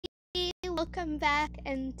welcome back,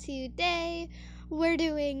 and today we're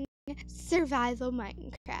doing survival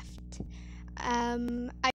Minecraft.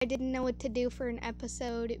 I didn't know what to do for an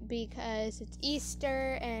episode because it's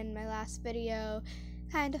Easter and my last video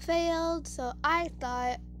kind of failed, so I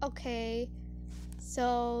thought, okay,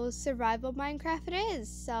 so survival Minecraft it is.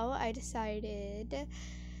 So I decided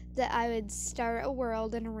that I would start a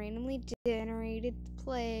world in a randomly generated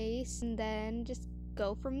place and then just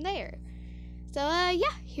go from there. So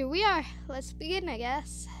yeah, here we are. Let's begin, I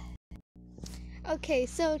guess. Okay,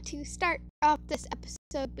 so to start off this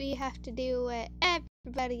episode, we have to do what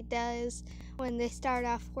everybody does when they start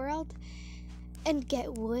off world and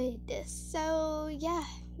get wood. So yeah,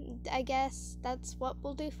 I guess that's what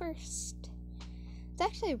we'll do first. It's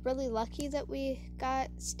actually really lucky that we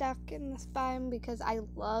got stuck in this biome because I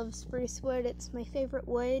love spruce wood. It's my favorite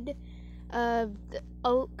wood. The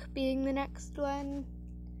oak being the next one.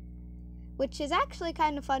 Which is actually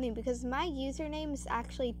kind of funny because my username is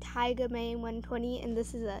actually TaigaMay120 and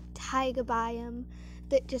this is a taiga biome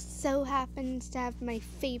that just so happens to have my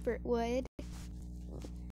favorite wood.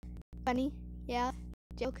 Funny? Yeah?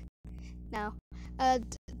 Joke? No.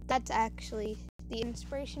 That's actually the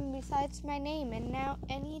inspiration besides my name, and now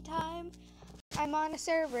anytime I'm on a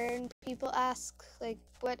server and people ask like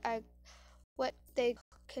what they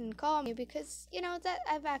can call me, because you know that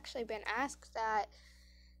I've actually been asked that.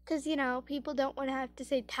 Because, you know, people don't want to have to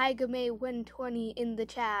say TaigaMay120 in the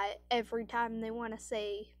chat every time they want to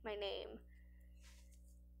say my name.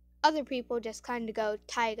 Other people just kind of go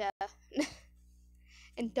Taiga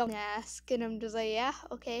and don't ask. And I'm just like, yeah,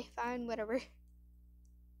 okay, fine, whatever.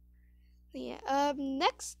 Yeah,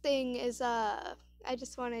 next thing is, I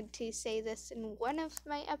just wanted to say this in one of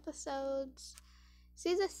my episodes.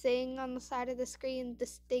 See the thing on the side of the screen?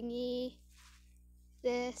 This thingy?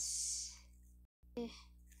 This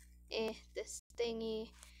thingy.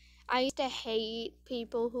 I used to hate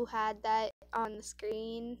people who had that on the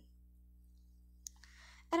screen.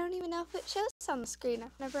 I don't even know if it shows on the screen.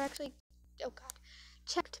 I've never actually,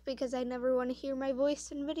 checked because I never want to hear my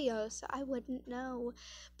voice in videos, so I wouldn't know.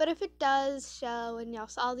 But if it does show and y'all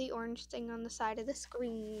saw the orange thing on the side of the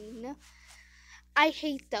screen, I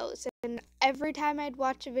hate those. And every time I'd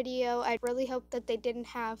watch a video, I'd really hope that they didn't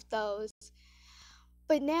have those.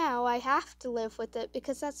 But now I have to live with it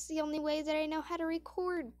because that's the only way that I know how to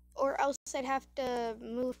record, or else I'd have to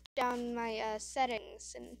move down my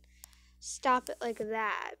settings and stop it like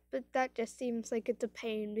that. But that just seems like it's a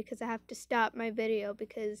pain because I have to stop my video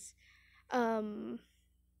because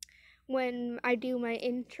when I do my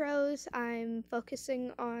intros, I'm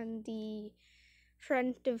focusing on the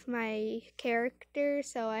front of my character,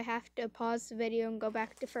 so I have to pause the video and go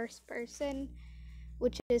back to first person,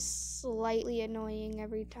 which is slightly annoying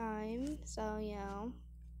every time. So yeah,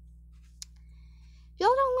 if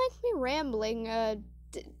y'all don't like me rambling,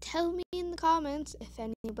 tell me in the comments, if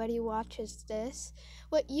anybody watches this,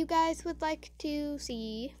 what you guys would like to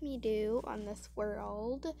see me do on this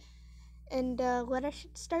world, and what I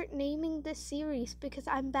should start naming this series, because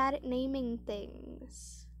I'm bad at naming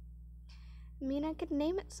things. I mean, I could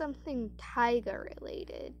name it something taiga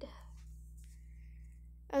related.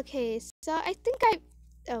 Okay, so I think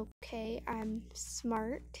okay, I'm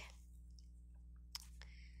smart.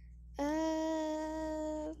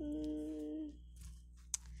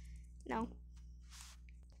 No.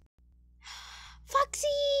 Foxy!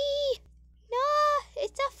 No,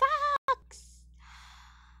 it's a fox!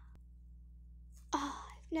 Oh,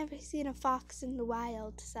 I've never seen a fox in the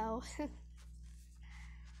wild, so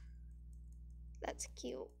that's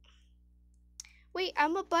cute. Wait,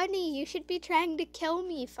 I'm a bunny. You should be trying to kill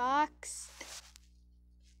me, fox.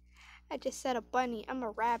 I just said a bunny. I'm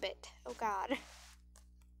a rabbit. Oh god.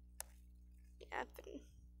 Yeah,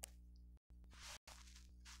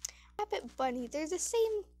 rabbit, bunny, they're the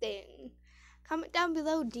same thing. Comment down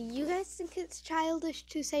below, do you guys think it's childish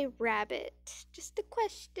to say rabbit? Just a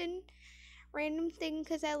question. Random thing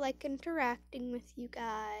because I like interacting with you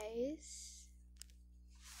guys.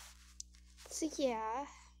 So yeah.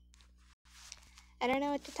 I don't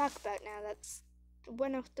know what to talk about now. That's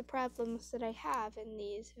one of the problems that I have in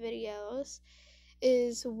these videos,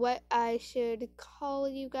 is what I should call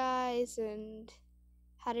you guys and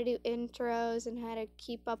how to do intros and how to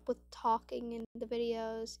keep up with talking in the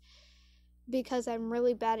videos, because I'm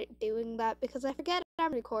really bad at doing that because I forget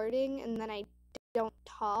I'm recording and then I don't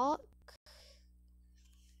talk,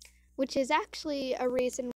 which is actually a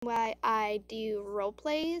reason why I do role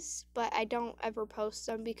plays, but I don't ever post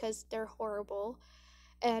them because they're horrible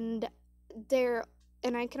and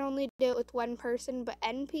I can only do it with one person, but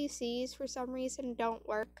NPCs for some reason don't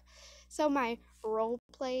work. So my role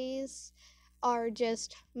plays, are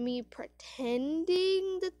just me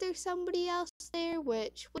pretending that there's somebody else there,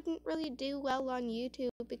 which wouldn't really do well on YouTube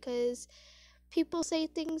because people say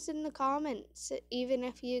things in the comments, even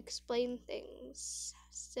if you explain things.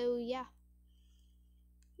 So yeah,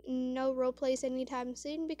 no roleplays anytime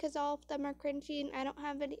soon because all of them are cringy,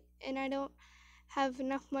 and I don't have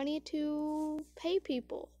enough money to pay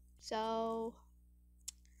people. So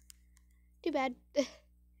too bad.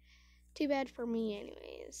 Too bad for me,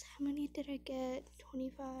 anyways. How many did I get?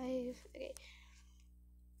 25. Okay.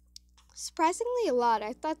 Surprisingly a lot.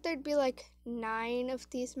 I thought there'd be like 9 of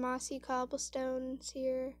these mossy cobblestones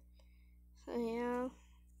here. So yeah.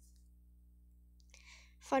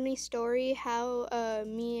 Funny story how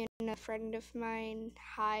me and a friend of mine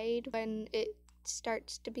hide when it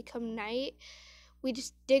starts to become night. We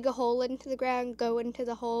just dig a hole into the ground, go into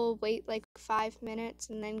the hole, wait like 5 minutes,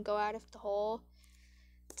 and then go out of the hole.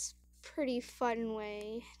 It's a pretty fun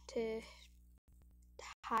way to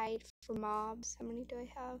hide from mobs. How many do I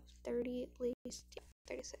have? 30 at least. Yeah,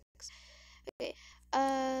 36. Okay.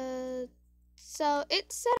 So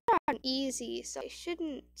it's set on easy, so I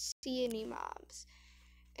shouldn't see any mobs.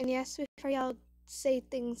 And yes, before y'all say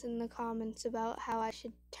things in the comments about how I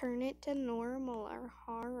should turn it to normal or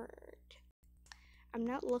hard. I'm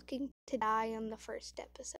not looking to die on the first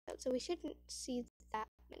episode, so we shouldn't see that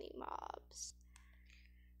many mobs.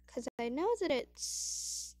 Because I know that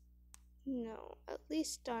it's, at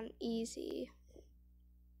least on easy.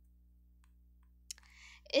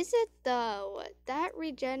 Is it though? That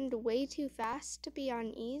regened way too fast to be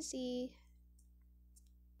on easy.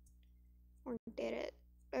 Or did it?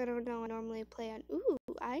 I don't know. I normally play on,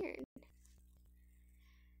 iron.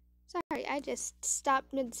 Sorry, I just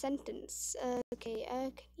stopped mid-sentence. Okay,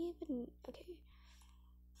 can you even, okay.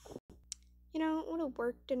 It would have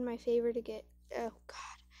worked in my favor to get, oh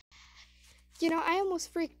god. I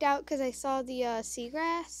almost freaked out because I saw the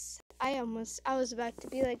seagrass. I was about to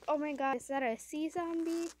be like, oh my god, is that a sea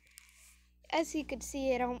zombie? As you could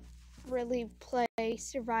see, I don't really play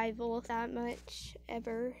survival that much,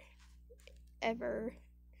 ever.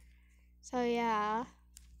 So yeah.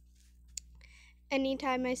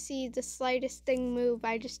 Anytime I see the slightest thing move,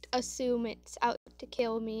 I just assume it's out to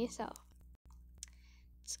kill me, so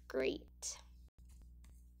it's great.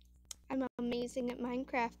 I'm amazing at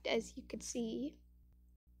Minecraft, as you could see.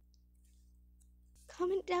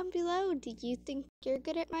 Comment down below, do you think you're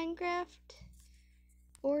good at Minecraft?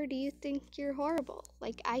 Or do you think you're horrible,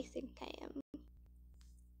 like I think I am?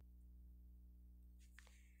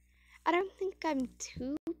 I don't think I'm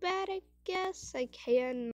too bad, I guess. I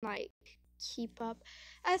can, keep up.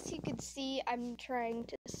 As you can see, I'm trying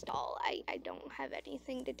to stall. I don't have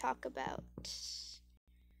anything to talk about.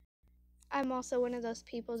 I'm also one of those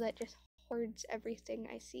people that just hoards everything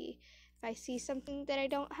I see. If I see something that I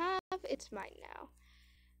don't have, it's mine now.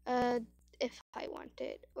 If I want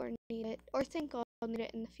it, or need it, or think I'll need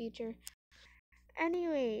it in the future.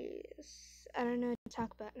 Anyways, I don't know what to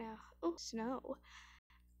talk about now. Oh, snow.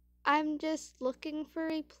 I'm just looking for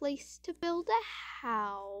a place to build a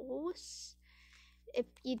house. If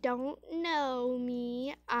you don't know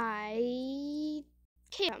me, I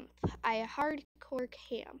camp. I hardcore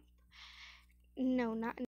camp. No,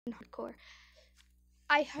 not in hardcore.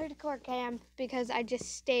 I hardcore camp because I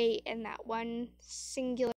just stay in that one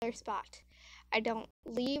singular spot. I don't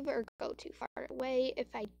leave or go too far away.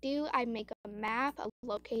 If I do, I make a map, a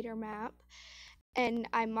locator map, and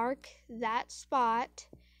I mark that spot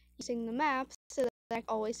using the map so that I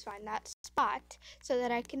always find that spot so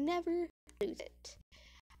that I can never lose it.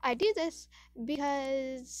 I do this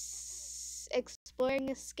because exploring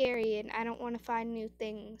is scary and I don't want to find new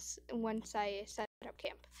things once I set up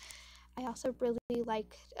camp. I also really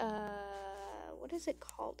like, what is it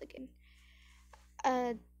called again?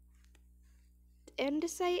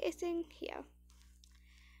 Andesite, I think? Yeah.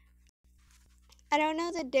 I don't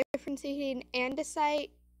know the difference between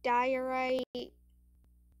andesite, diorite,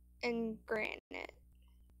 and granite.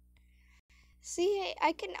 See,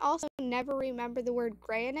 I can also never remember the word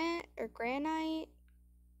granite or granite.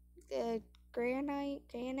 Granite.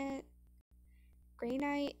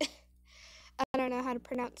 I don't know how to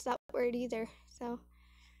pronounce that word either. So,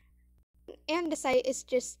 andesite is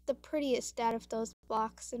just the prettiest out of those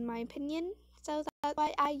blocks, in my opinion. So that's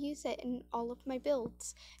why I use it in all of my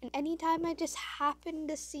builds. And anytime I just happen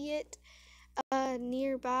to see it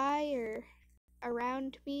nearby or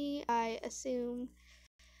around me, I assume,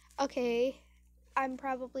 okay, I'm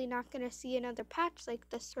probably not going to see another patch like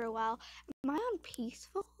this for a while. Am I on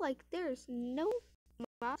peaceful? Like, there's no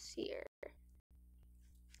moss here.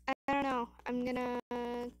 I don't know. I'm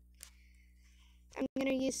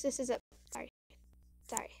gonna use this as a, sorry.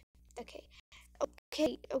 Okay.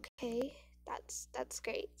 Okay. That's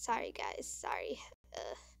great. Sorry, guys. Sorry.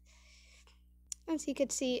 As you can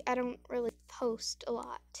see, I don't really post a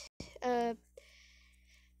lot.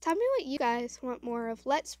 Tell me what you guys want more of.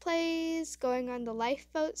 Let's plays, going on the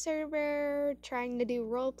lifeboat server, trying to do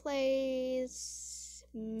role plays,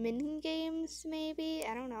 mini games maybe?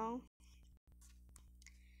 I don't know.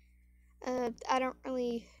 I don't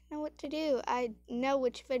really know what to do. I know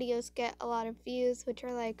which videos get a lot of views, which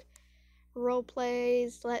are like role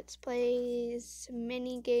plays, let's plays,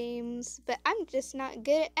 mini games, but I'm just not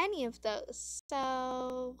good at any of those.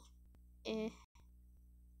 So,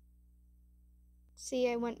 See,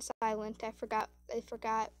 I went silent. I forgot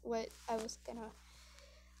what I was gonna.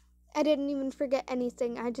 I didn't even forget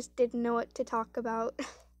anything. I just didn't know what to talk about.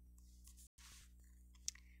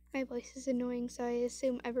 My voice is annoying, so I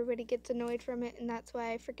assume everybody gets annoyed from it, and that's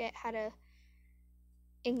why I forget how to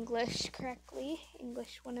English correctly.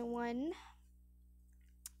 English 101.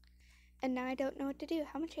 And now I don't know what to do.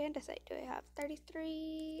 How much andesite do I have?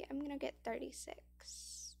 33. I'm gonna get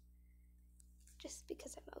 36. Just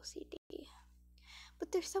because I'm OCD.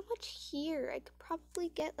 But there's so much here. I could probably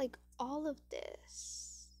get like all of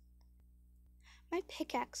this. My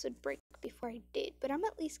pickaxe would break before I did, but I'm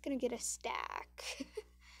at least gonna get a stack.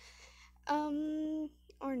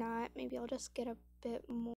 Or not. Maybe I'll just get a bit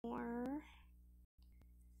more.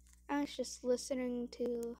 I was just listening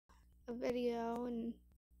to a video and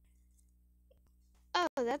oh,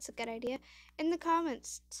 that's a good idea. In the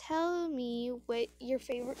comments, tell me what your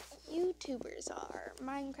favorite YouTubers are.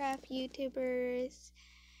 Minecraft YouTubers,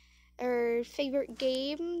 or favorite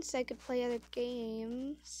games. I could play other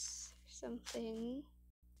games or something.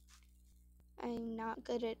 I'm not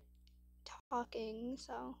good at talking,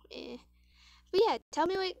 so But yeah, tell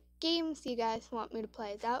me what games you guys want me to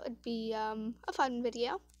play. That would be a fun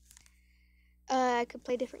video. I could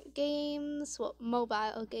play different games, well,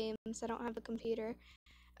 mobile games. I don't have a computer.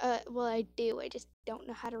 Well, I do. I just don't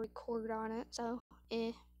know how to record on it, so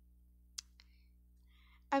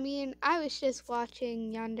I mean, I was just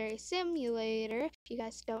watching Yandere Simulator. If you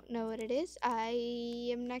guys don't know what it is, I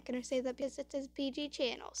am not gonna say that because it's a PG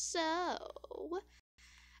channel. So,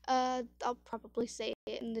 I'll probably say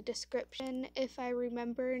it in the description if I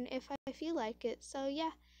remember and if I feel like it. So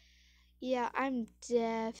yeah, I'm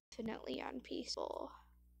definitely on peaceful.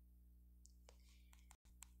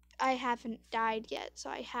 I haven't died yet, so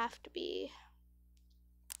I have to be.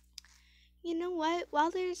 You know what?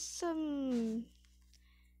 While there's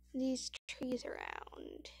these trees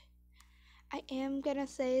around, I am gonna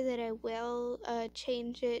say that I will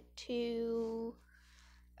change it to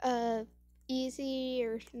easy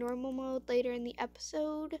or normal mode later in the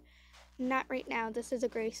episode. Not right now. This is a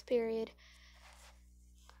grace period.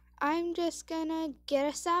 I'm just gonna get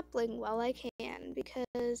a sapling while I can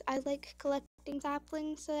because I like collecting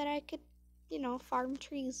saplings so that I could, farm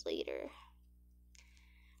trees later.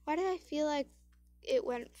 Why did I feel like it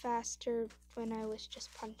went faster when I was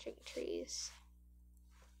just punching trees?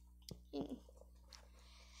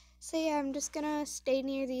 So yeah, I'm just gonna stay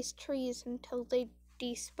near these trees until they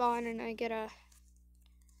despawn and I get a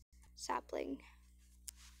sapling.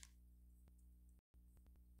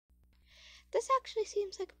 This actually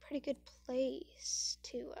seems like a pretty good place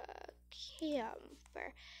to camp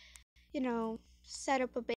or, set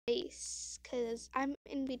up a base, because I'm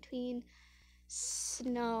in between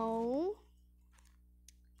snow,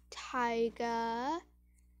 taiga,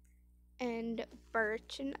 and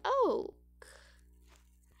birch and oak,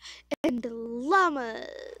 and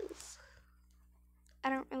llamas. I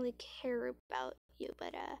don't really care about you,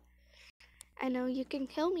 but I know you can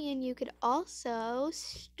kill me, and you could also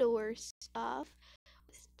store stuff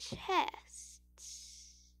with chests.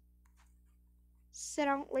 So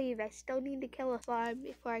don't leave. I still need to kill a slime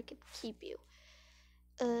before I can keep you.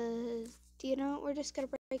 Do you know what? We're just gonna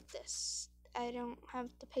break this. I don't have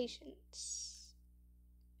the patience.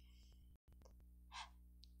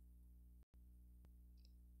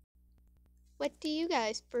 What do you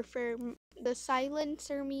guys prefer? The silence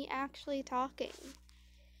or me actually talking?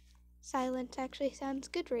 Silence actually sounds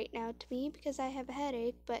good right now to me because I have a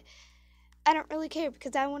headache, but I don't really care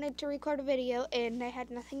because I wanted to record a video and I had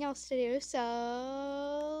nothing else to do,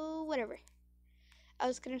 so whatever. I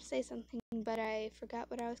was gonna say something, but I forgot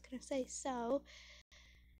what I was gonna say, so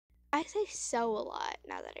I say so a lot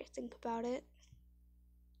now that I think about it.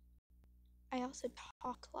 I also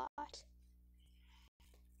talk a lot.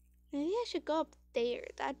 Maybe I should go up there.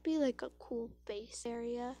 That'd be like a cool base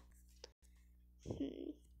area.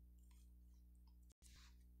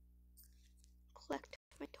 Collect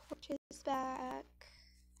my torches back.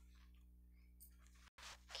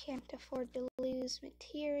 can't afford to lose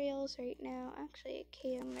materials right now. Actually, I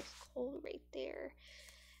can. There's coal right there.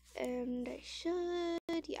 And I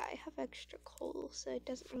should. Yeah, I have extra coal, so it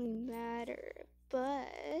doesn't really matter. But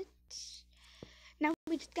now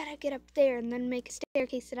we just gotta get up there and then make a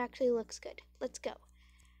staircase that actually looks good. Let's go.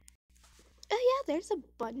 Oh yeah, there's a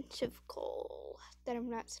bunch of coal that I'm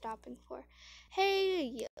not stopping for.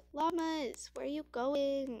 Hey, llamas, where are you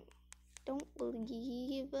going? Don't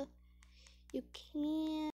leave. You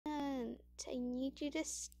can't. I need you to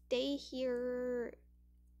stay here.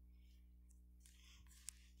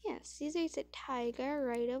 Yes, there's a tiger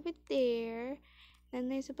right over there. Then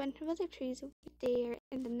there's a bunch of other trees over there.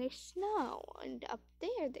 And then there's snow. And up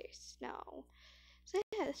there, there's snow. So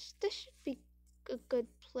yes, this should be a good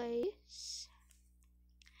place.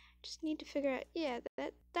 Just need to figure out, yeah,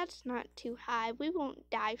 that's not too high. We won't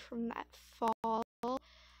die from that fall.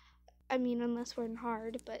 I mean, unless we're in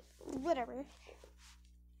hard, but whatever.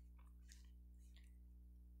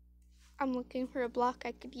 I'm looking for a block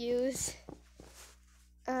I could use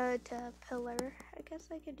to pillar. I guess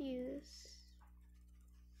I could use.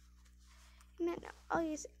 No, I'll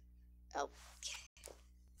use it. Oh, okay.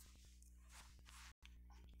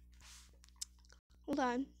 Hold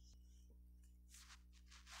on.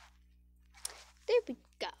 There we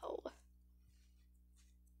go.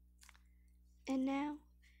 And now,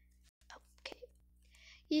 okay.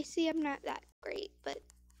 You see, I'm not that great, but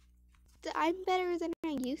I'm better than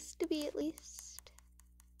I used to be, at least.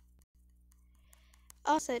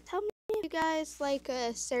 Also, tell me if you guys like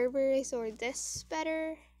servers or this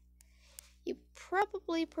better. You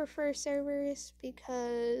probably prefer servers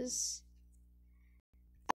because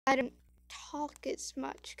I don't talk as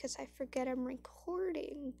much because I forget I'm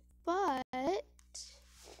recording, but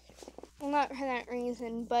well, not for that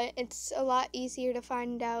reason, but it's a lot easier to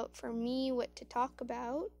find out for me what to talk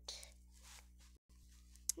about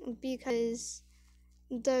because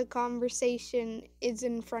the conversation is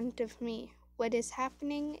in front of me. What is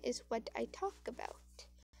happening is what I talk about.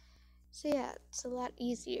 So yeah, it's a lot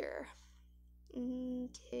easier.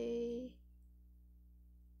 Okay.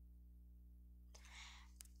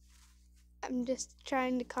 I'm just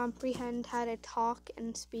trying to comprehend how to talk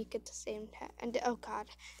and speak at the same time. And oh god.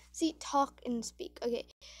 See, talk and speak. Okay.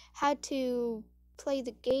 How to play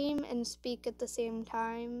the game and speak at the same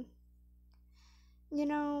time. You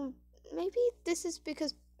know, maybe this is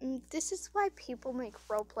because this is why people make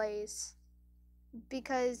role plays.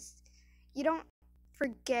 Because you don't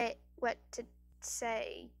forget what to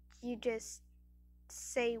say. You just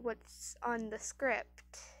say what's on the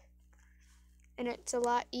script. And it's a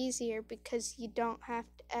lot easier because you don't have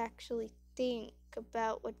to actually think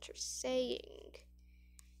about what you're saying.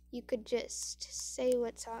 You could just say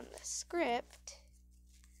what's on the script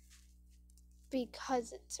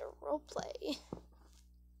because it's a roleplay.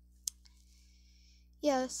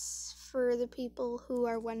 Yes, for the people who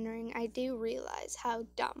are wondering, I do realize how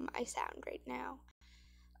dumb I sound right now.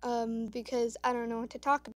 Because I don't know what to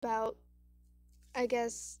talk about. I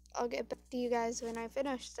guess I'll get back to you guys when I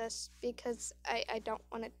finish this because I don't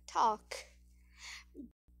want to talk.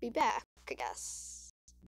 Be back, I guess.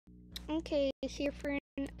 Okay, here for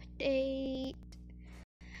an update.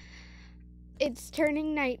 It's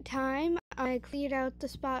turning nighttime. I cleared out the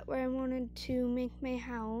spot where I wanted to make my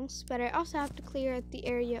house, but I also have to clear out the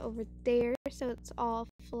area over there so it's all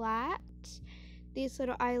flat. These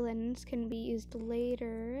little islands can be used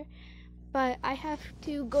later. But I have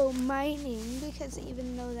to go mining because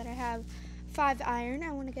even though that I have 5 iron,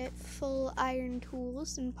 I want to get full iron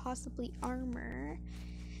tools and possibly armor.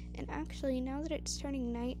 And actually, now that it's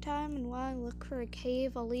turning nighttime and while I look for a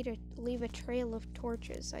cave, I'll leave a trail of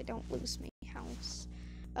torches so I don't lose my house.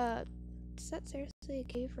 Is that seriously a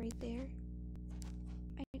cave right there?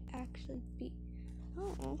 Might actually be.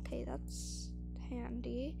 Oh, okay, that's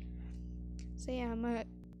handy. So yeah, I'm gonna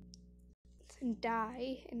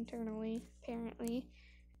die internally, apparently.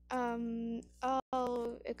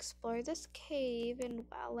 I'll explore this cave, and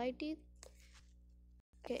while I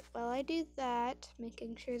do that,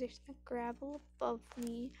 making sure there's no gravel above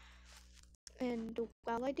me, and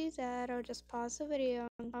while I do that, I'll just pause the video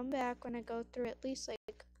and come back when I go through at least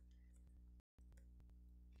like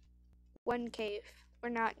 1 cave. We're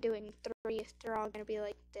not doing 3, they're all gonna be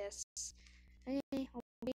like this. Okay, I'll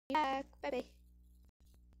be back, bye-bye.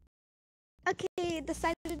 Okay,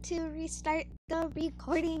 decided to restart the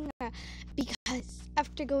recording because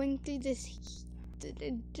after going through this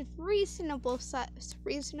reasonably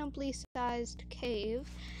sized cave,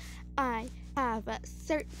 I have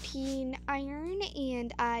 13 iron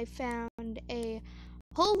and I found a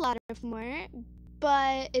whole lot of more,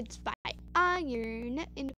 but it's by iron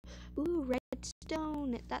and ooh,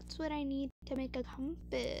 redstone. That's what I need to make a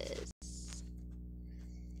compass.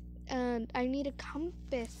 And I need a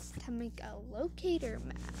compass to make a locator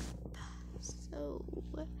map. So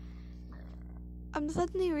I'm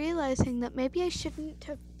suddenly realizing that maybe I shouldn't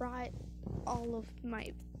have brought all of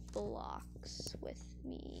my blocks with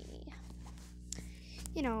me.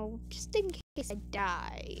 You know, just in case I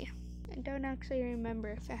die. I don't actually remember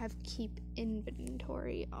if I have keep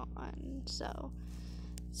inventory on, so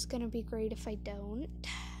it's gonna be great if I don't.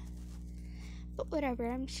 But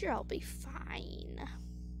whatever, I'm sure I'll be fine.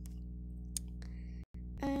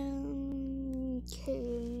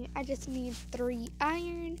 Okay, I just need 3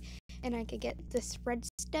 iron, and I could get this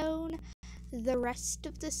redstone, the rest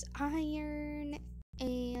of this iron,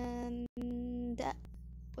 and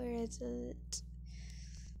where is it?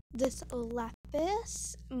 This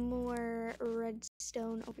lapis, more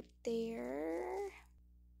redstone over there.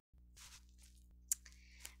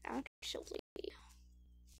 Actually,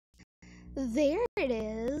 there it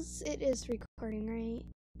is. It is recording, right?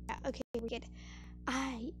 Yeah, okay, we're good.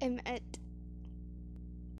 I am at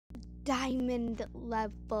diamond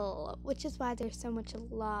level, which is why there's so much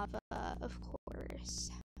lava, of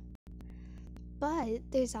course. But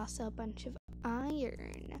there's also a bunch of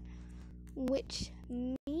iron, which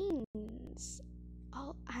means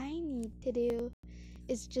all I need to do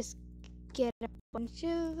is just get a bunch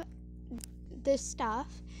of this stuff,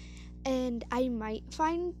 and I might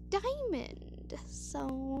find diamond.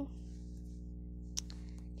 So,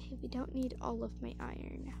 okay, we don't need all of my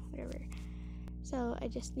iron, whatever. So I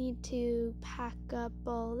just need to pack up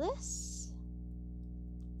all this.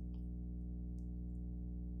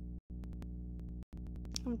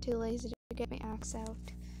 I'm too lazy to get my axe out.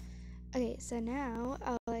 Okay, so now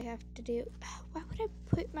all I have to do, why would I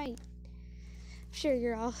put my, I'm sure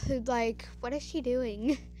you're all like, what is she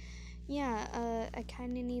doing? Yeah, I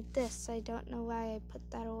kind of need this. I don't know why I put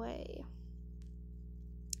that away.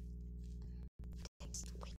 It takes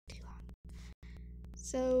way too long.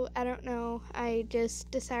 So, I don't know. I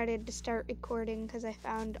just decided to start recording because I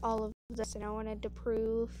found all of this and I wanted to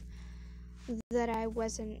prove that I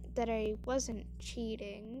wasn't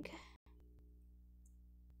cheating.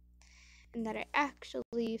 And that I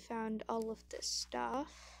actually found all of this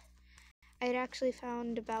stuff. I had actually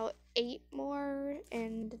found about 8 more,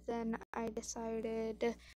 and then I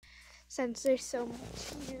decided, since there's so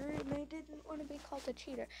much here, and I didn't want to be called a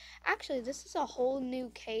cheater. Actually, this is a whole new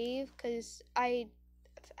cave, because I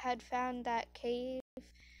had found that cave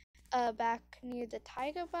back near the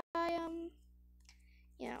taiga biome.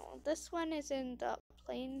 You know, this one is in the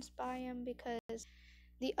plains biome, because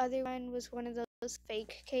the other one was one of those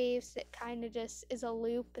fake caves that kind of just is a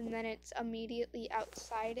loop, and then it's immediately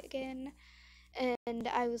outside again. And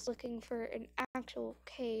I was looking for an actual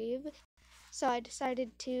cave, so I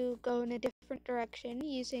decided to go in a different direction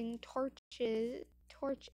using torches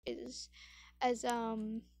as a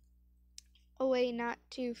way not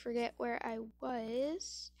to forget where I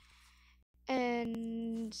was.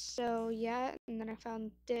 And so yeah, and then I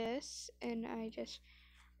found this, and I just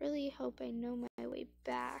really hope I know my way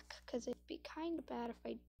back, because it'd be kind of bad if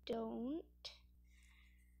I don't.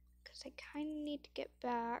 Because I kind of need to get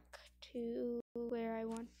back to where I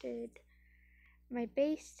wanted my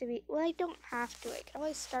base to be. Well, I don't have to. I can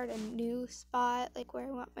always start a new spot, like where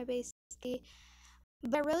I want my base to be.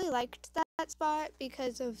 But I really liked that spot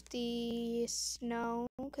because of the snow,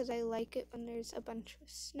 because I like it when there's a bunch of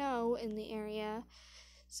snow in the area.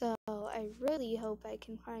 So I really hope I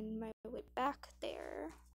can find my way back there.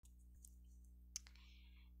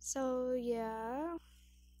 So yeah.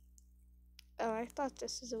 Oh, I thought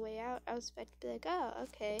this was a way out. I was about to be like, oh,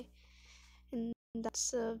 okay. And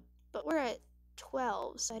that's but we're at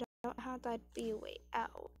 12, so I don't know how that'd be a way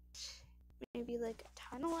out. Maybe like a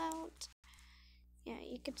tunnel out? Yeah,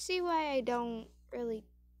 you can see why I don't really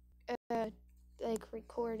like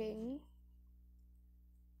recording.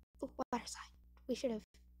 The water side. We should have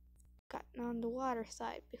gotten on the water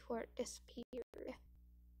side before it disappeared.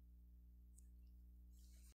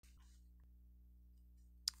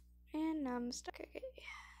 And I'm stuck. Okay.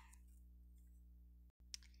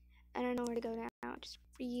 I don't know where to go now. I just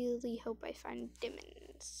really hope I find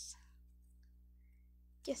diamonds.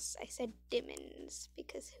 Yes, I said diamonds,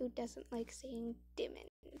 because who doesn't like saying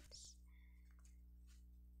diamonds?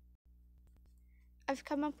 I've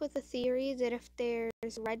come up with a theory that if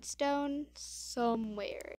there's redstone,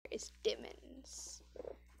 somewhere is diamonds.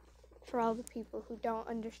 For all the people who don't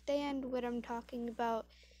understand what I'm talking about,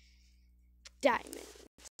 diamonds.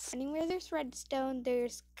 Anywhere there's redstone,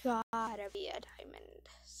 there's gotta be a diamond.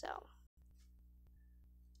 So,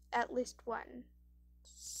 at least one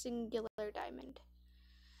singular diamond.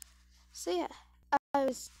 So yeah, I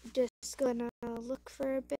was just gonna look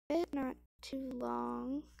for a bit, not too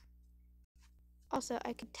long. Also,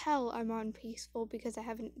 I could tell I'm on peaceful because I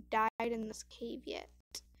haven't died in this cave yet.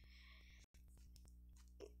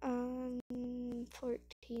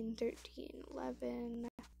 14, 13, 11.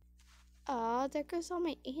 Oh, there goes all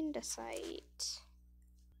my andesite.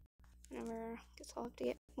 Whatever, guess I'll have to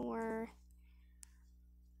get more.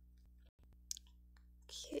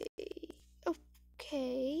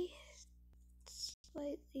 Okay.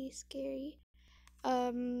 Slightly scary.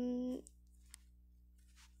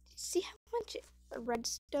 See how much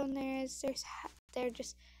redstone there is? There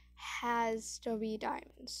just has to be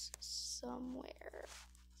diamonds somewhere.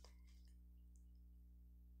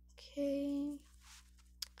 Okay.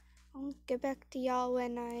 I'll get back to y'all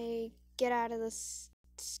when I get out of this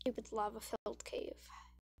stupid lava-filled cave.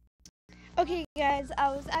 Okay, guys,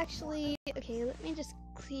 okay, let me just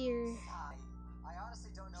clear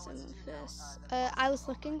some of this. I was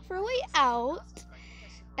looking for a way out,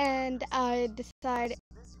 and I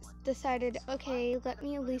decided, okay, let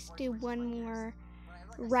me at least do one more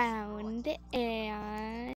round,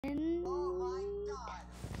 and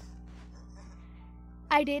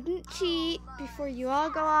I didn't cheat before you all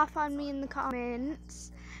go off on me in the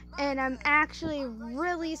comments, and I'm actually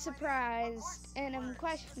really surprised, and I'm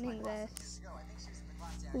questioning this.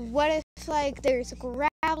 What if, like, there's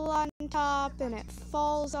gravel on top and it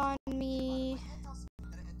falls on me?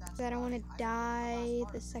 Because I don't want to die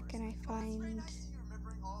the second I find,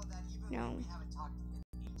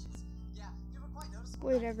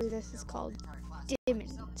 whatever this is called,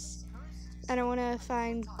 diamonds. I don't want to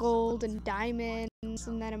find gold and diamonds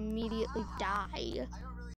and then immediately die.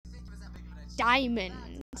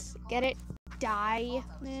 Diamonds. Get it?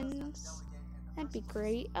 Diamonds. That'd be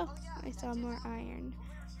great. Oh, I saw more iron.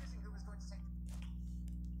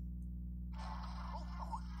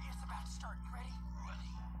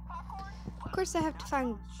 Of course I have to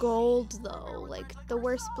find gold though, like the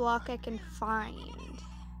worst block I can find.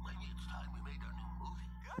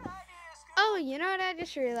 Oh, you know what, I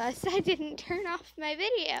just realized I didn't turn off my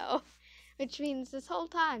video, which means this whole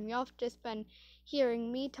time y'all have just been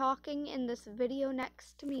hearing me talking in this video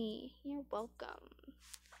next to me. You're welcome.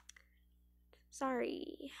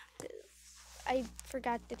 Sorry, I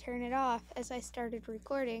forgot to turn it off as I started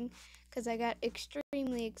recording because I got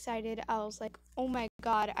extremely excited. I was like, oh my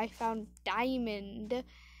god, I found diamond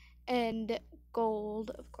and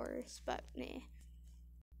gold, of course, but nah.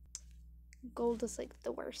 Gold is like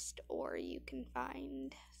the worst ore you can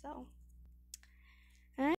find, so.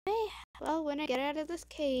 Alright, well, when I get out of this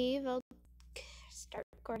cave, I'll start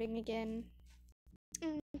recording again.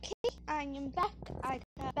 Okay, I am back. I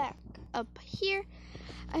got back up here.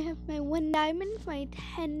 I have my 1 diamond, my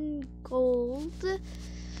 10 gold,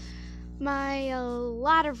 my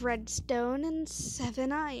lot of redstone, and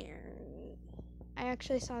 7 iron. I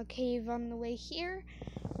actually saw a cave on the way here,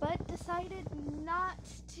 but decided not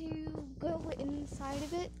to go inside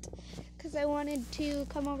of it because I wanted to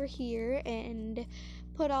come over here and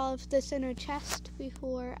put all of this in a chest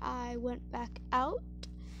before I went back out.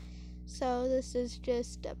 So this is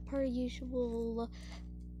just a per usual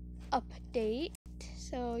update.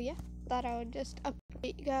 So yeah, thought I would just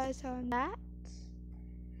update you guys on that,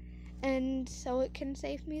 and so it can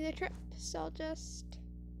save me the trip. So I'll just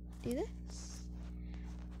do this,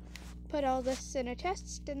 put all this in a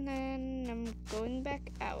chest, and then I'm going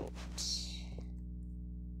back out.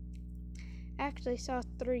 I actually saw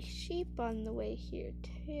 3 sheep on the way here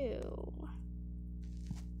too.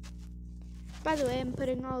 By the way, I'm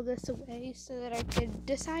putting all this away so that I could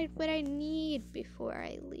decide what I need before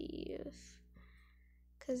I leave,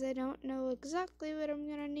 because I don't know exactly what I'm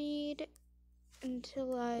gonna need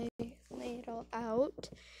until I lay it all out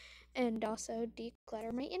and also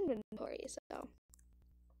declutter my inventory. So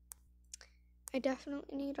I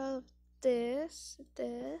definitely need all of this, at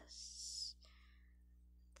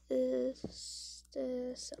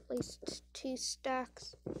least 2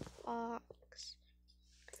 stacks of blocks.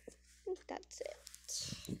 I think that's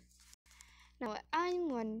it. Now what I'm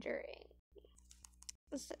wondering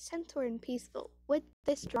is that since we're in peaceful, would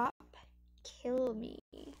this drop kill me?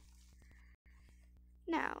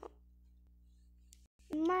 Now,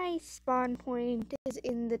 my spawn point is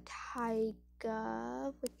in the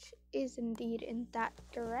taiga, which is indeed in that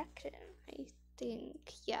direction, I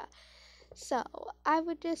think, yeah. So, I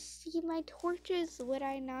would just see my torches, would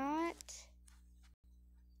I not?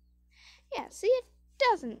 Yeah, see, it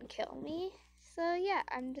doesn't kill me. So yeah,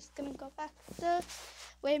 I'm just gonna go back the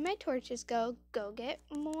way my torches go get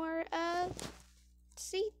more,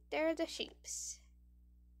 see, there are the sheeps.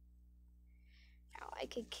 Now I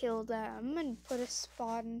could kill them and put a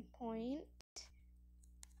spawn point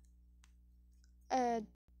at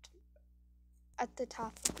the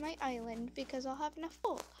top of my island because I'll have enough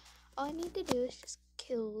wool. All I need to do is just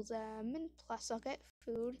kill them, and plus I'll get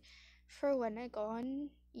food for when I go on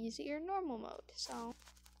easy or normal mode. So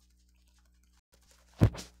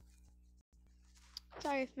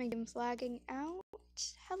sorry if my game's lagging out.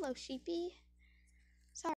 Hello, sheepy.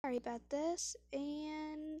 Sorry about this,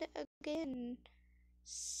 and again,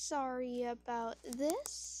 sorry about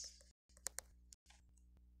this.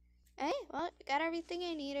 Hey, well, got everything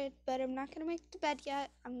I needed, but I'm not gonna make the bed yet.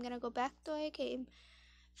 I'm gonna go back the way I came,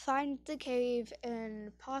 find the cave,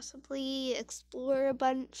 and possibly explore a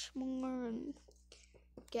bunch more, and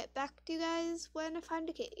get back to you guys when I find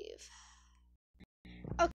a cave.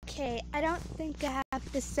 Okay, I don't think I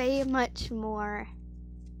have to say much more.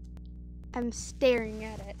 I'm staring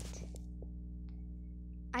at it.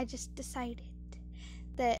 I just decided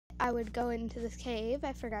that I would go into this cave.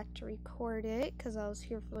 I forgot to record it because I was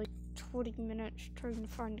here for like 20 minutes trying to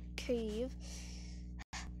find a cave.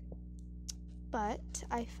 But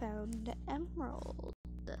I found an emerald.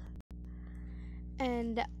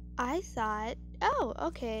 And I thought, oh,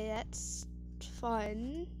 okay, that's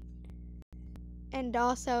fun. And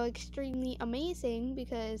also extremely amazing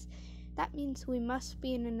because that means we must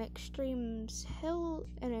be in an extreme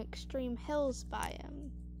hills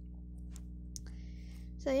biome.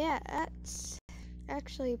 So yeah, that's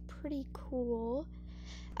actually pretty cool.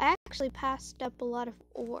 I actually passed up a lot of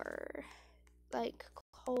ore, like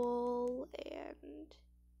coal and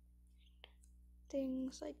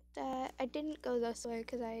things like that. I didn't go this way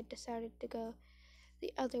because I decided to go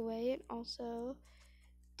the other way, and also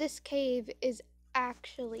this cave is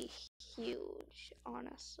actually huge,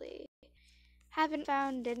 honestly. Haven't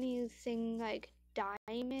found anything like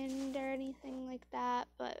diamond or anything like that,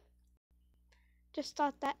 but just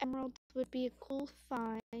thought that emerald would be a cool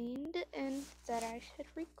find and that I should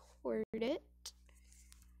record it.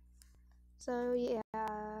 So yeah,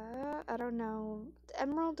 I don't know. The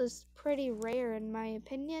emerald is pretty rare in my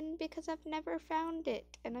opinion because I've never found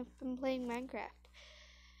it and I've been playing Minecraft.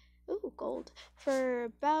 Ooh, gold. For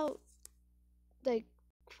about like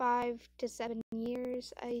 5 to 7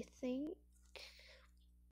 years, I think.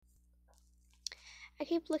 I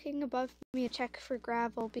keep looking above me to check for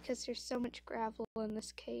gravel because there's so much gravel in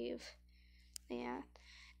this cave. Yeah,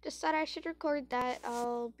 just thought I should record that.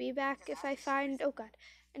 I'll be back if I find, oh god,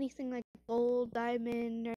 anything like gold,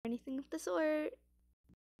 diamond, or anything of the sort.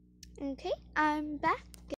 Okay, I'm back.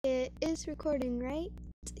 It is recording, right?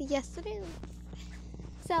 Yes, it is.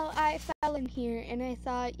 So I fell in here and I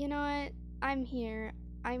thought, you know what? I'm here.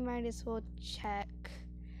 I might as well check.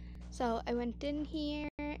 So I went in here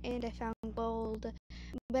and I found gold,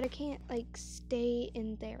 but I can't like stay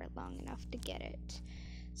in there long enough to get it.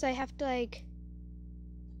 So I have to like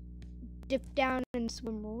dip down and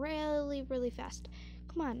swim really, really fast.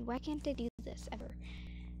 Come on, why can't I do this ever?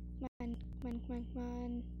 Come on, come on, come on, come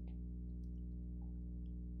on.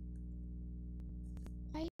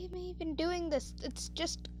 Why am I even doing this? It's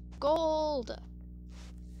just gold.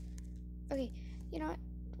 Okay, you know what?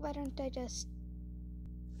 Why don't I just...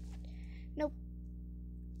 Nope.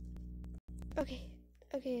 Okay.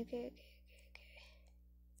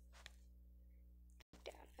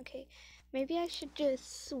 Down. Okay, maybe I should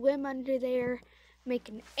just swim under there, make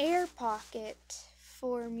an air pocket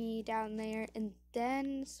for me down there, and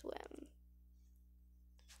then swim.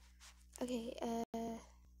 Okay,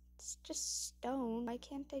 it's just stone. Why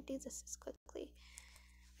can't I do this as quickly?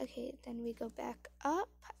 Okay, then we go back up.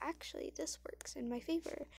 Actually, this works in my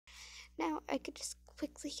favor. Now, I could just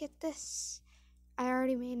quickly get this. I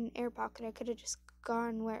already made an air pocket. I could have just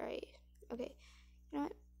gone where I... Okay, you know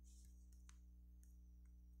what?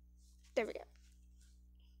 There we go.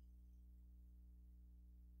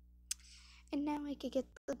 And now I could get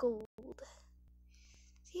the gold.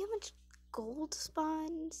 See how much gold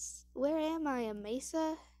spawns? Where am I? A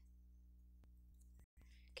mesa?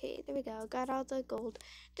 Okay, there we go. Got all the gold.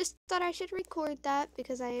 Just thought I should record that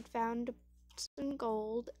because I had found some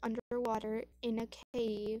gold underwater in a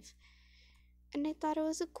cave. And I thought it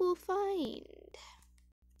was a cool find.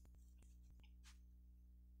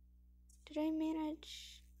 Did I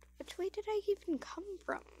manage... Which way did I even come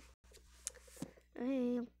from?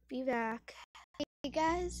 I'll be back. Hey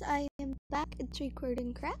guys, I am back. It's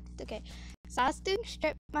recording, correct? Okay, so I was doing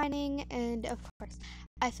strip mining and of course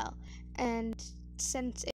I fell. And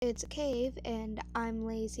since it's a cave and I'm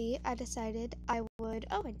lazy, I decided I would...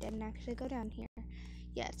 Oh, I didn't actually go down here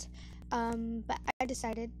yet. But I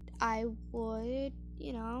decided I would,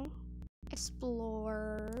 you know,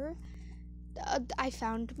 explore. I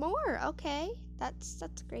found more. Okay, that's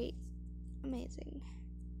great. Amazing.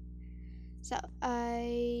 So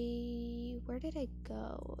where did I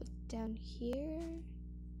go? Down here?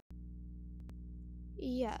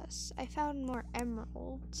 Yes, I found more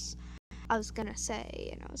emeralds. I was gonna say,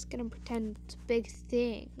 and I was gonna pretend it's a big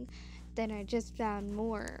thing. Then I just found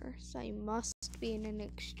more, so I must be in an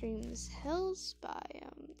extreme hills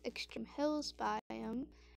biome.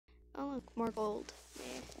 Oh look, more gold.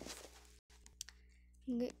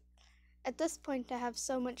 At this point I have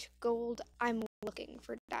so much gold, I'm looking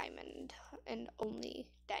for diamond, and only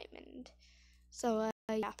diamond. So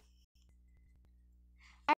yeah.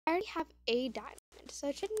 I already have a diamond, so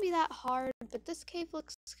it shouldn't be that hard, but this cave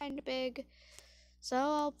looks kind of big. So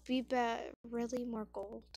I'll be back. Really, more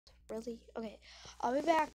gold? Really? Okay. I'll be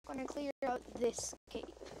back when I clear out this cave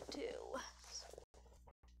too.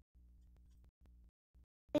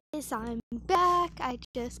 Yes, I'm back. I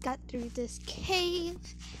just got through this cave.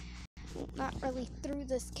 Well, not really through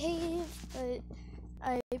this cave, but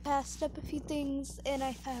I passed up a few things and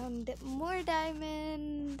I found more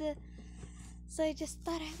diamond. So I just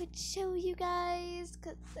thought I would show you guys,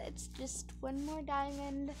 because it's just one more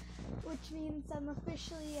diamond, which means I'm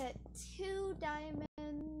officially at 2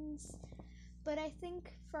 diamonds. But I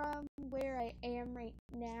think from where I am right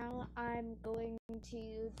now, I'm going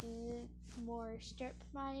to do more strip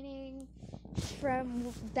mining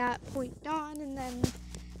from that point on, and then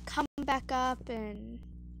come back up and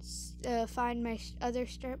find my other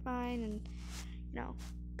strip mine, and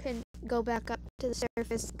can go back up to the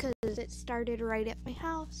surface because it started right at my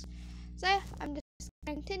house. So yeah, I'm just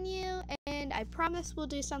gonna continue, and I promise we'll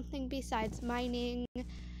do something besides mining,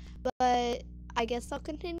 but I guess I'll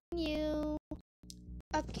continue.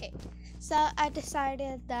 Okay, so I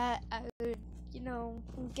decided that I would,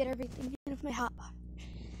 get everything out of my hotbar.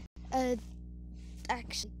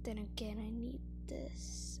 Actually, then again, I need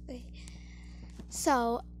this. Okay.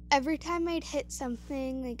 So every time I'd hit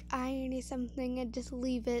something, like iron or something, I'd just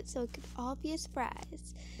leave it so it could all be a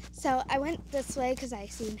surprise. So I went this way because I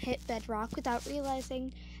soon hit bedrock without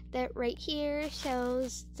realizing that right here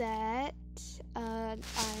shows that I'm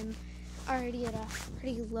already at a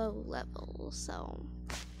pretty low level. So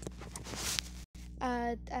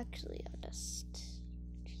actually I'll just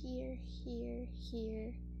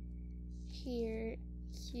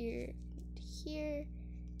here.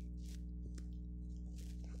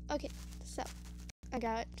 Okay, so I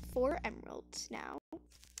got 4 emeralds now.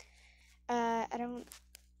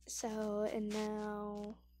 And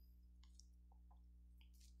now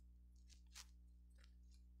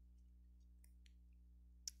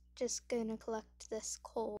just gonna collect this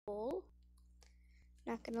coal.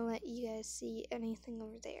 Not gonna let you guys see anything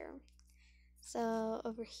over there. So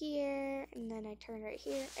over here, and then I turn right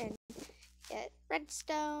here and get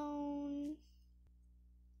redstone.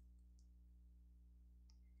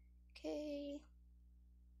 Okay.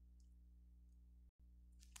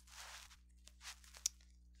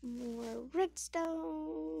 More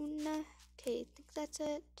redstone. Okay, I think that's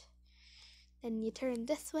it. Then you turn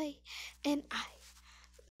this way, and I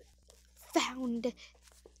found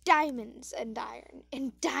diamonds and iron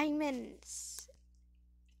and diamonds.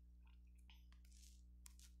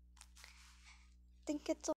 I think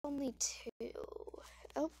it's only 2.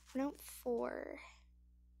 Oh, no, 4.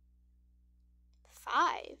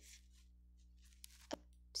 5.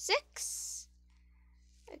 6.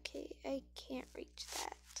 Okay, I can't reach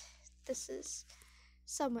that. This is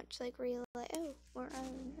so much like real life. Oh, more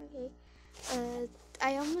iron. Okay.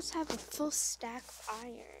 I almost have a full stack of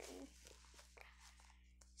iron.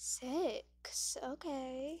 6.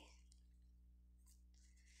 Okay.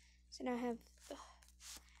 So now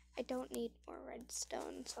I don't need more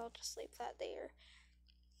redstone, so I'll just leave that there.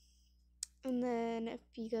 And then if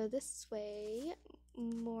you go this way,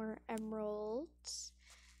 more emeralds.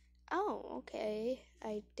 Oh, okay.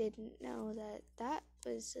 I didn't know that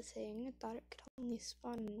was a thing. I thought it could only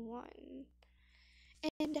spawn in 1.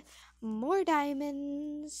 And more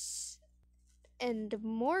diamonds. And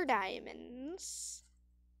more diamonds.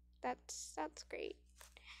 That's great.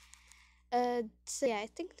 So yeah, I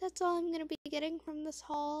think that's all I'm gonna be getting from this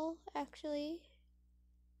haul, actually.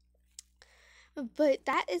 But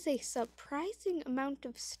that is a surprising amount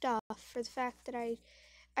of stuff for the fact that I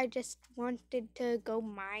just wanted to go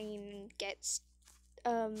mine and get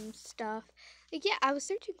stuff. Like, yeah, I was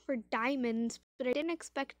searching for diamonds, but I didn't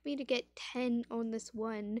expect me to get 10 on this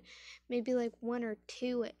one. Maybe like 1 or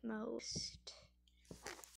 2 at most.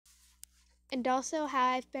 And also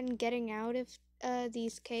how I've been getting out of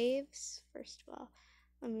these caves. First of all,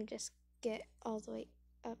 let me just get all the way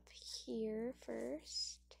up here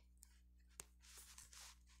first.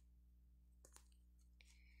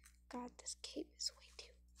 God, this cave is way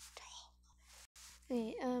too tall.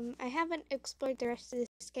 Okay, I haven't explored the rest of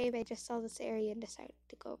this cave. I just saw this area and decided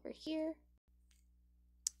to go over here.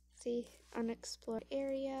 See, unexplored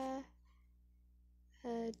area.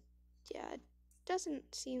 Yeah, it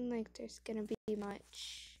doesn't seem like there's gonna be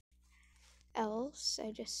much else.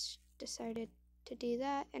 I just decided to do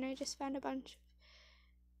that, and I just found a bunch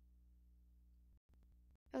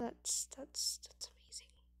of... Oh, that's amazing.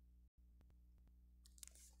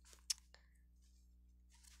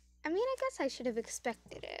 I mean, I guess I should have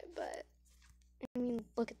expected it, but I mean,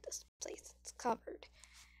 look at this place. It's covered.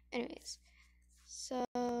 Anyways, so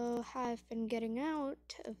I've been getting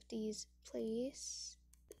out of these places.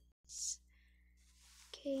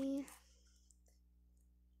 Okay.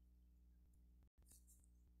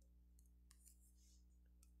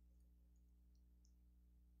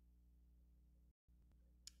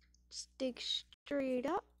 Just dig straight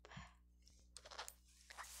up.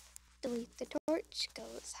 Delete the torch. Go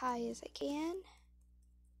as high as I can.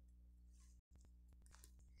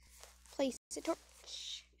 Place a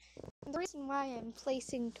torch. The reason why I'm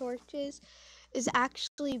placing torches is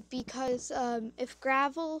actually because if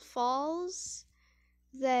gravel falls,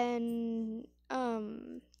 then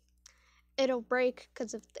it'll break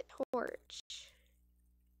because of the torch.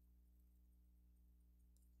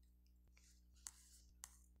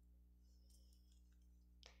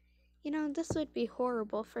 You know, this would be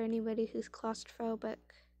horrible for anybody who's claustrophobic.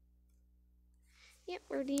 Yep,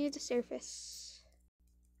 we're near the surface.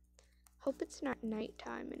 Hope it's not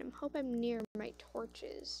nighttime, and hope I'm near my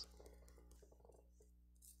torches.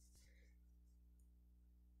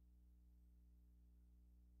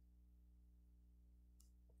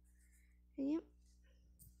 Yep.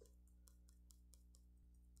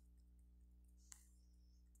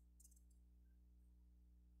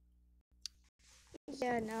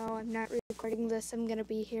 Yeah, no, I'm not recording this. I'm gonna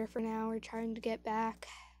be here for an hour trying to get back.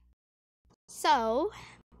 So,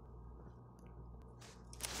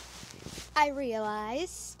 I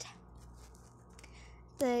realized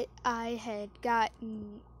that I had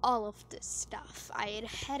gotten all of this stuff. I had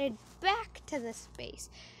headed back to the space.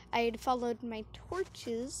 I had followed my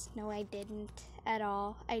torches. No, I didn't at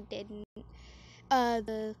all. I didn't.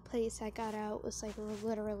 The place I got out was like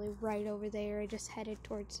literally right over there. I just headed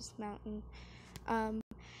towards this mountain.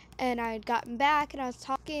 And I had gotten back and I was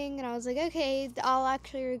talking and I was like, okay, I'll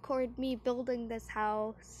actually record me building this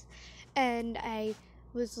house. And I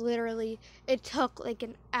was literally, it took like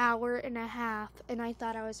an hour and a half, and I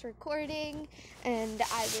thought I was recording and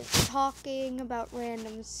I was talking about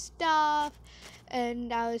random stuff,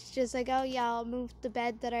 and I was just like, oh yeah, I'll move the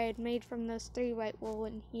bed that I had made from those 3 white wool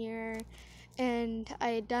in here, and I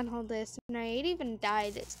had done all this, and I had even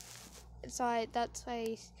dyed. So that's why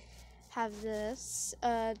I have this.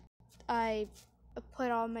 I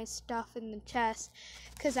put all my stuff in the chest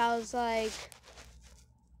because I was like,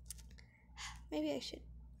 maybe I should.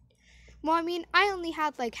 Well, I mean, I only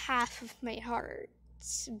had like half of my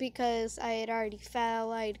hearts because I had already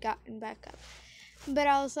fell. I had gotten back up. But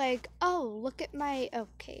I was like, oh, look at my,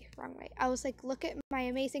 okay, wrong way. I was like, look at my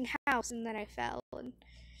amazing house, and then I fell, and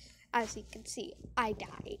as you can see, I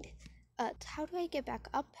died. How do I get back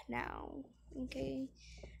up now? Okay.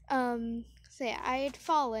 So yeah, I had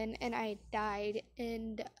fallen and I died,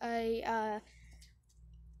 and I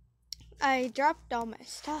dropped all my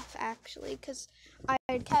stuff actually because I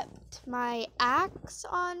had kept my axe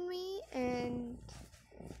on me, and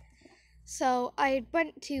so I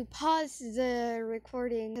went to pause the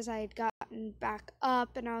recording because I had gotten back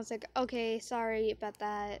up, and I was like, okay, sorry about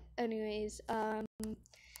that. Anyways,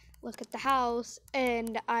 look at the house,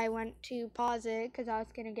 and I went to pause it because I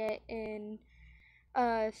was gonna get in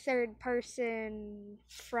a third person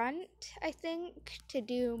front, I think, to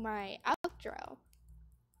do my outro.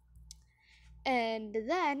 And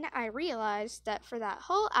then I realized that for that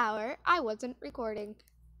whole hour, I wasn't recording.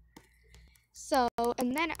 So,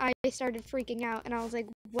 and then I started freaking out, and I was like,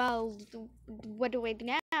 well, what do I do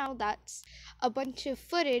now? That's a bunch of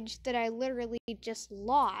footage that I literally just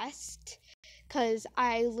lost, because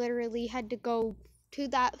I literally had to go to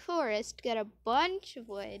that forest, get a bunch of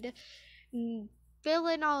wood, fill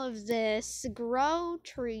in all of this, grow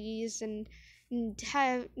trees, and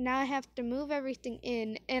now I have to move everything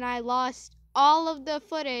in, and I lost all of the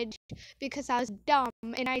footage because I was dumb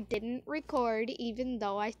and I didn't record even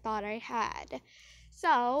though I thought I had.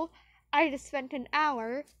 So I just spent an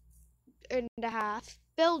hour and a half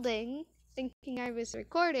building, thinking I was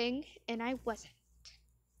recording, and I wasn't.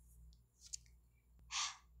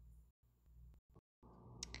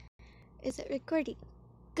 Is it recording?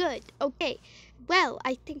 Good. Okay. Well,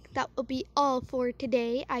 I think that will be all for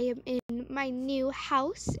today. I am in my new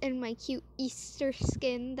house in my cute Easter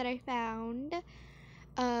skin that I found.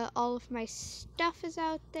 All of my stuff is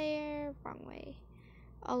out there. Wrong way.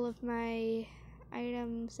 All of my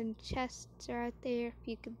items and chests are out there. If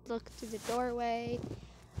you could look through the doorway.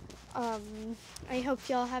 I hope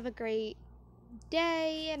y'all have a great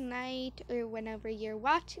day, night, or whenever you're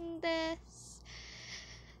watching this.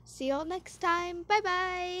 See y'all next time. Bye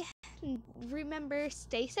bye. Remember,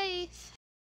 stay safe.